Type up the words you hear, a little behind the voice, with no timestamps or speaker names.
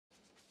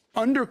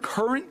Under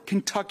current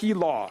Kentucky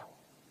law,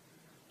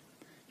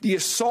 the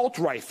assault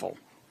rifle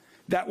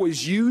that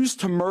was used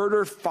to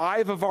murder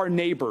 5 of our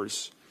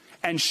neighbors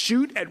and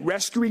shoot at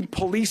rescuing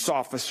police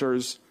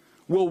officers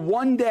will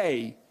one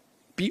day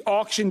be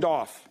auctioned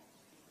off.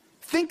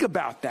 Think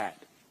about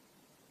that.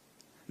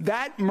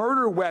 That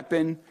murder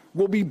weapon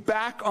will be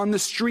back on the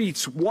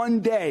streets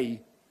one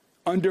day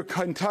under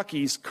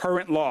Kentucky's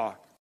current law.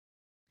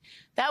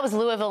 That was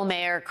Louisville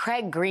Mayor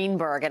Craig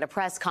Greenberg at a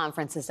press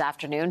conference this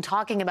afternoon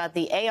talking about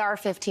the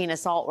AR-15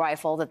 assault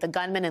rifle that the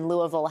gunman in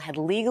Louisville had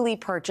legally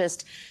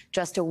purchased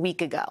just a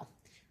week ago.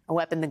 A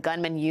weapon the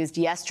gunman used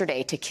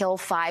yesterday to kill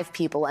 5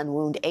 people and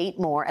wound 8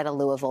 more at a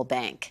Louisville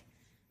bank.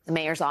 The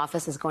mayor's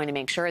office is going to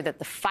make sure that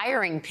the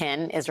firing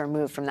pin is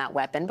removed from that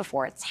weapon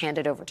before it's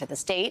handed over to the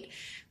state,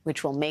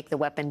 which will make the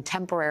weapon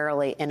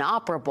temporarily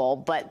inoperable.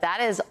 But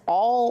that is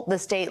all the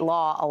state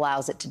law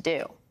allows it to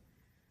do.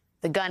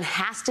 The gun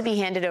has to be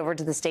handed over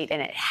to the state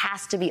and it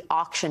has to be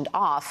auctioned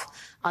off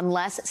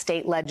unless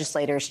state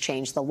legislators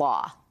change the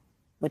law,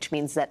 which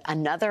means that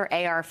another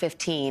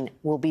AR-15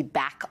 will be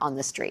back on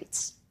the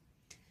streets.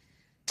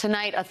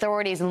 Tonight,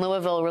 authorities in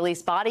Louisville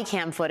released body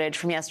cam footage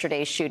from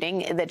yesterday's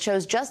shooting that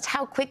shows just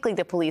how quickly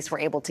the police were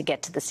able to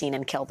get to the scene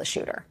and kill the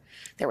shooter.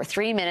 There were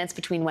 3 minutes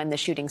between when the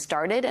shooting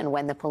started and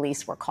when the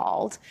police were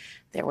called.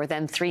 There were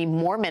then 3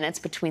 more minutes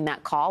between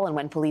that call and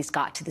when police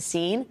got to the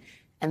scene.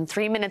 And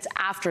 3 minutes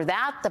after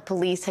that, the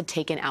police had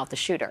taken out the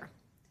shooter.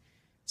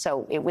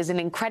 So it was an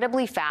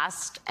incredibly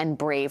fast and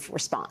brave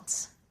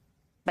response.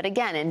 But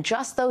again, in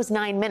just those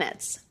 9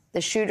 minutes,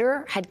 the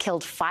shooter had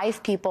killed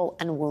 5 people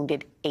and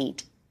wounded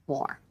 8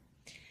 more.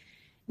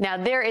 Now,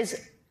 there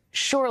is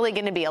surely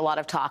going to be a lot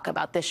of talk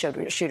about this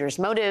shooter's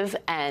motive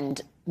and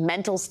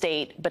mental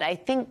state, but I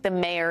think the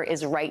mayor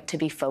is right to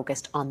be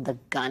focused on the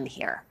gun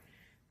here.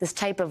 This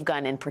type of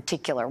gun in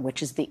particular,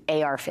 which is the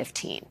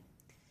AR-15.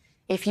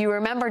 If you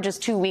remember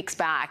just 2 weeks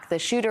back, the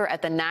shooter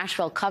at the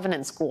Nashville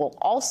Covenant School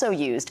also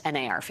used an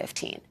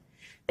AR-15.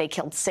 They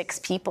killed 6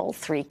 people,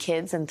 3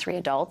 kids and 3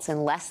 adults,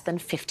 in less than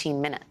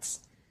 15 minutes.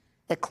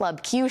 The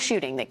Club Q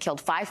shooting that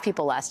killed 5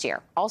 people last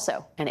year,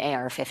 also an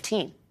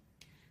AR-15.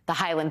 The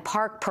Highland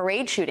Park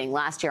parade shooting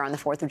last year on the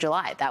 4th of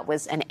July, that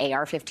was an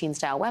AR-15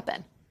 style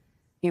weapon.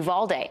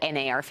 Uvalde, an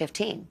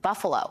AR-15.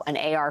 Buffalo, an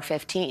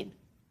AR-15.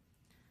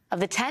 Of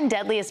the 10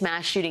 deadliest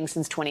mass shootings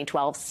since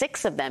 2012,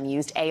 6 of them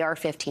used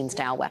AR-15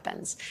 style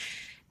weapons.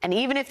 And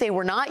even if they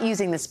were not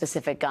using the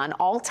specific gun,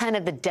 all 10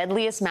 of the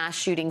deadliest mass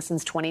shootings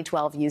since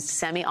 2012 used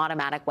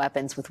semi-automatic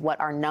weapons with what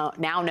are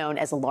now known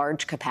as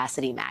large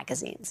capacity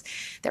magazines.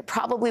 They're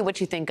probably what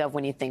you think of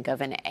when you think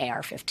of an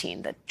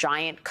AR-15, the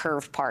giant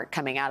curved part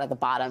coming out of the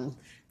bottom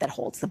that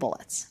holds the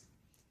bullets.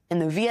 In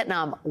the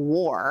Vietnam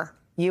War,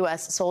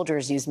 U.S.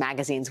 soldiers used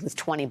magazines with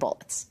 20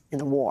 bullets in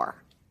the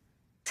war.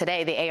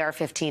 Today, the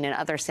AR-15 and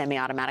other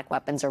semi-automatic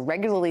weapons are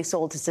regularly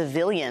sold to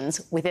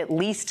civilians with at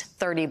least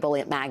 30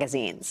 bullet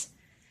magazines.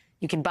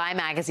 You can buy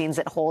magazines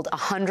that hold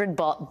 100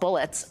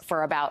 bullets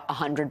for about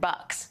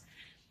 $100.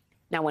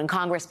 Now, when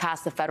Congress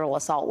passed the federal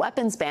assault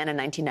weapons ban in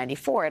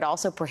 1994, it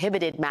also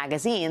prohibited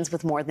magazines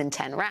with more than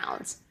 10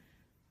 rounds.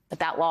 But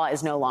that law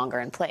is no longer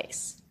in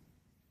place.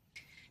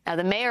 Now,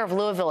 the mayor of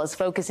Louisville is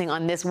focusing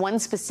on this one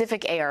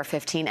specific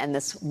AR-15 and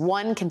this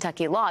one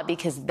Kentucky law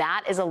because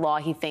that is a law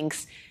he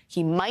thinks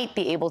he might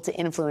be able to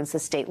influence the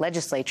state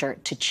legislature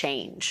to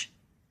change.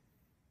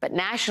 But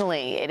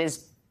nationally, it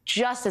is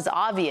just as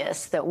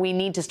obvious that we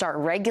need to start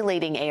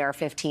regulating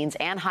AR-15s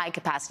and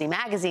high-capacity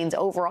magazines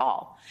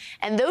overall.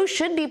 And those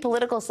should be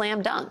political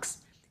slam dunks.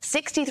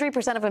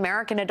 63% of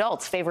American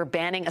adults favor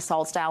banning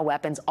assault-style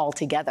weapons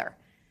altogether.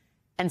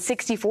 And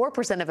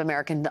 64% of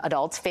American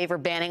adults favor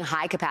banning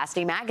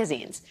high-capacity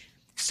magazines.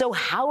 So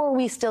how are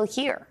we still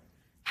here?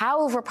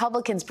 How have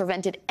Republicans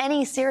prevented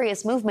any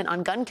serious movement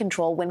on gun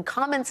control when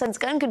common-sense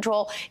gun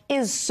control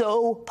is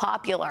so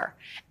popular?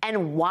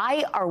 And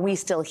why are we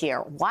still here?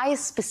 Why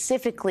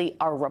specifically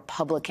are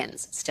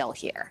Republicans still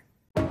here?